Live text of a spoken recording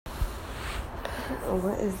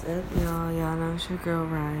What is up, y'all? Y'all know it's your girl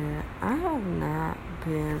Riot. I have not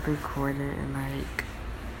been recording in like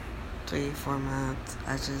 3-4 months.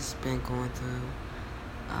 I just been going through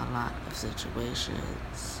a lot of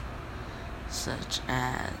situations, such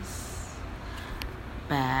as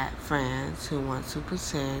bad friends who want to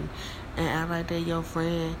pretend and act like they're your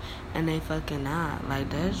friend and they fucking not. Like,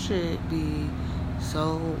 that should be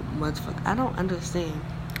so much I don't understand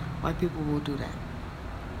why people will do that.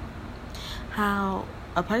 How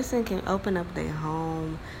a person can open up their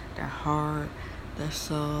home, their heart, their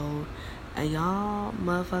soul, and y'all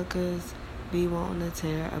motherfuckers be wanting to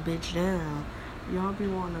tear a bitch down. Y'all be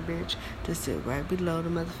wanting a bitch to sit right below the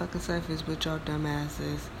motherfucking surface with your dumb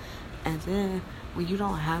asses. And then, when you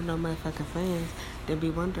don't have no motherfucking friends, they be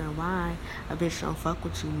wondering why a bitch don't fuck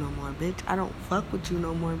with you no more. Bitch, I don't fuck with you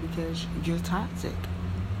no more because you're toxic.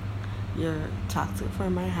 You're toxic for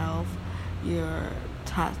my health. You're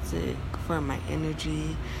toxic for my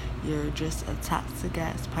energy. You're just a toxic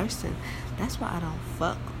ass person. That's why I don't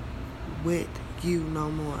fuck with you no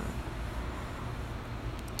more.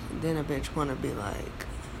 Then a bitch wanna be like,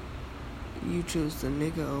 you choose the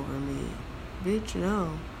nigga over me. Bitch,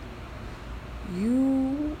 no.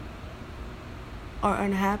 You are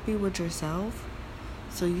unhappy with yourself,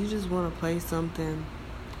 so you just wanna play something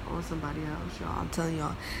on somebody else, y'all. I'm telling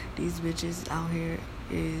y'all, these bitches out here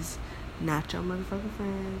is not your motherfucking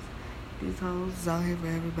friends. These hoes is out here for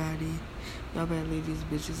everybody. Y'all better leave these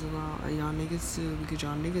bitches alone. And y'all niggas too, because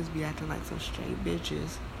y'all niggas be acting like some straight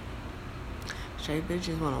bitches. Straight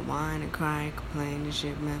bitches wanna whine and cry and complain and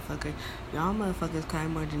shit, motherfucker. Y'all motherfuckers cry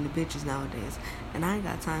more than the bitches nowadays. And I ain't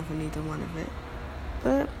got time for neither one of it.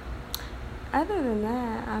 But other than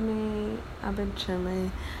that, I mean, I've been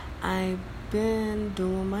chilling. I've been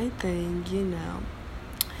doing my thing, you know.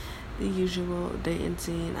 The usual dating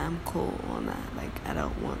scene. I'm cool on that. Like, I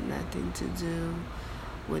don't want nothing to do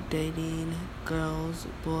with dating girls,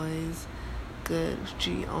 boys. Good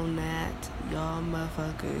G on that. Y'all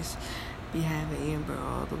motherfuckers be having Amber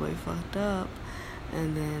all the way fucked up,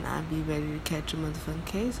 and then I be ready to catch a motherfucking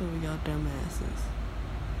case over y'all dumb asses.